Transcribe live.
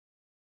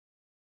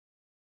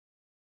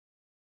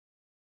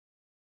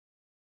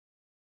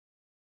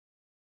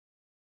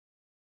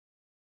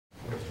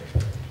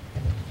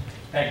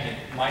Thank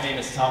you. My name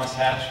is Thomas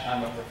Hatch.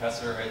 I'm a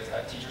professor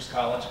at Teachers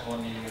College,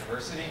 Columbia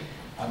University.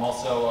 I'm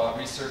also a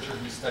researcher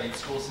who studied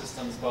school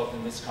systems both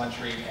in this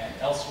country and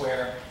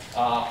elsewhere.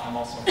 I'm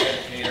also an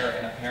educator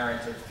and a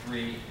parent of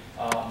 3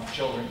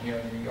 children here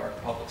in the New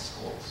York public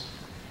schools.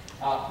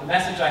 The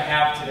message I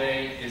have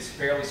today is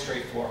fairly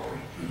straightforward.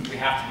 We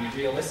have to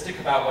be realistic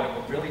about what it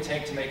will really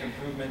take to make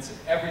improvements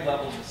at every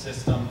level of the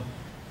system,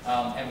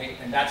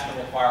 and that's going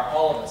to require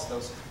all of us,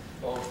 those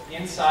both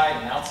inside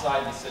and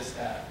outside the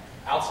system,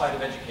 outside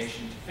of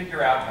education, to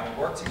figure out how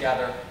to work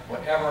together,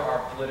 whatever our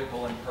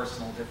political and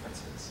personal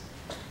differences.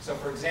 So,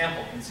 for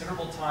example,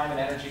 considerable time and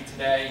energy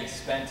today is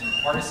spent in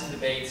partisan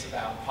debates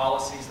about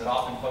policies that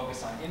often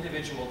focus on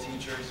individual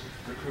teachers,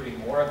 recruiting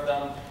more of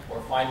them,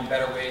 or finding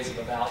better ways of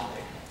evaluating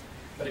them.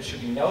 But it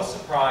should be no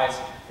surprise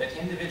that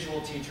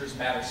individual teachers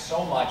matter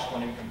so much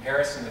when, in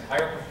comparison with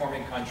higher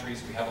performing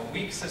countries, we have a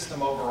weak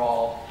system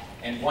overall,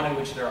 and one in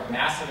which there are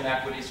massive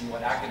inequities in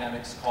what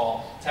academics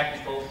call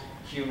technical,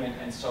 human,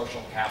 and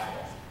social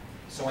capital.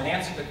 So in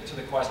answer to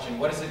the question,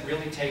 what does it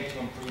really take to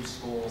improve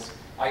schools,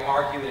 I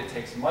argue that it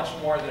takes much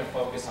more than a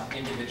focus on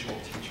individual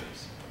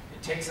teachers.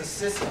 It takes a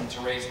system to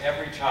raise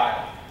every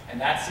child,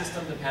 and that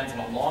system depends on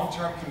a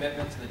long-term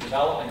commitment to the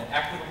development and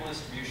equitable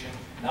distribution,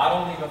 not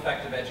only of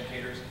effective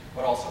educators,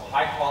 but also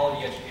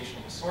high-quality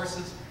educational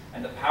resources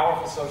and the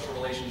powerful social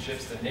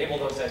relationships that enable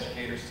those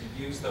educators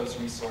to use those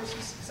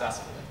resources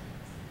successfully.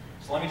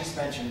 So let me just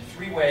mention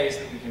 3 ways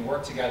that we can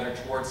work together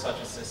towards such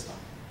a system.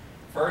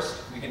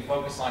 First, we can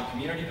focus on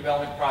community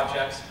development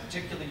projects,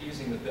 particularly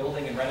using the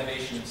building and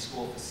renovation of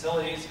school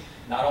facilities,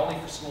 not only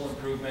for school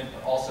improvement,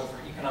 but also for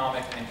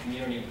economic and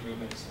community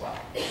improvement as well.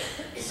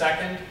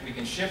 Second, we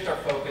can shift our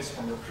focus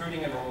from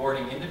recruiting and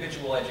rewarding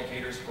individual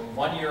educators for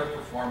 1 year of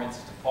performance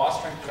to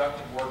fostering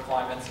productive work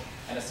climates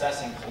and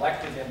assessing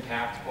collective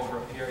impact over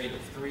a period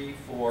of 3,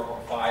 4, or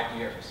 5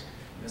 years.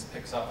 And this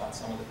picks up on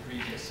some of the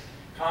previous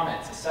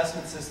comments.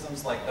 Assessment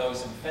systems like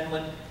those in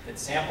Finland that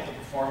sample the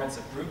performance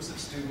of groups of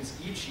students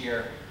each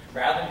year,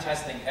 rather than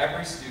testing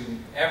every student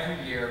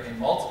every year in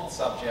multiple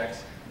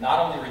subjects, not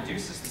only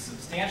reduces the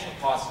substantial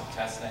cost of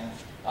testing,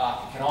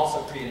 it can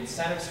also create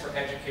incentives for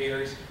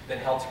educators that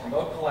help to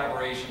promote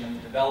collaboration and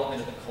the development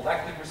of the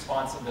collective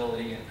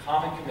responsibility and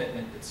common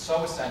commitment that's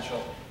so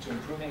essential to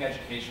improving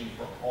education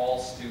for all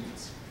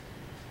students.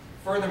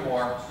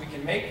 Furthermore, we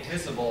can make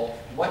visible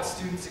what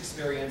students'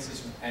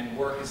 experiences and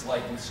work is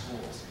like in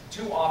schools.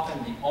 Too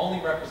often, the only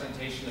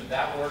representation of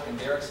that work and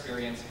their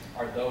experience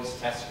are those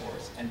test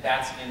scores, and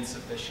that's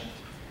insufficient.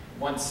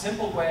 One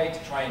simple way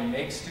to try and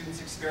make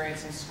students'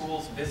 experience in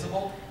schools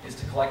visible is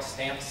to collect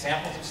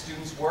samples of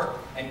students' work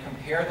and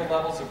compare the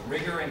levels of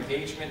rigor,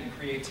 engagement, and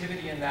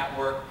creativity in that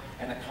work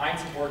and the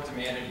kinds of work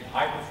demanded in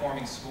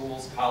high-performing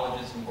schools,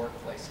 colleges, and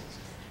workplaces.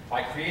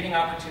 By creating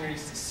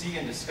opportunities to see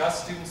and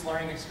discuss students'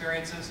 learning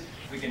experiences,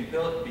 we can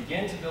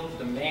begin to build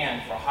the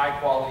demand for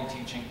high-quality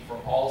teaching for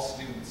all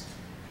students.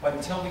 But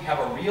until we have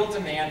a real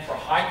demand for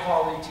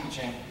high-quality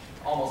teaching,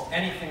 almost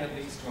anything that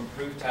leads to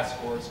improved test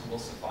scores will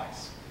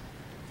suffice.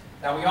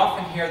 Now, we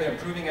often hear that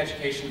improving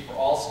education for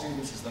all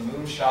students is the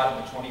moonshot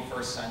of the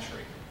 21st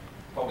century.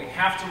 But we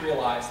have to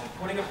realize that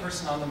putting a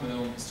person on the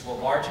moon is to a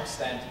large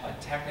extent a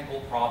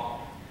technical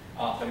problem.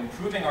 But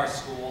improving our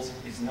schools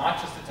is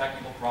not just a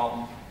technical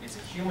problem, it's a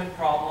human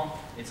problem,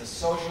 it's a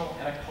social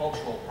and a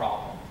cultural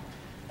problem.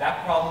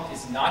 That problem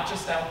is not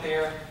just out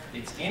there,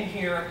 it's in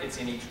here, it's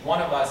in each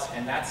one of us,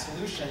 and that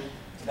solution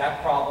to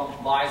that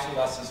problem lies with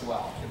us as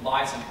well. It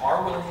lies in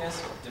our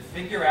willingness to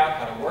figure out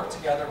how to work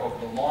together over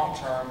the long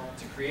term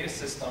to create a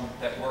system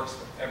that works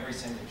for every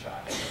single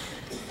child.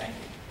 Thank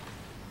you.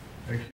 Thank you.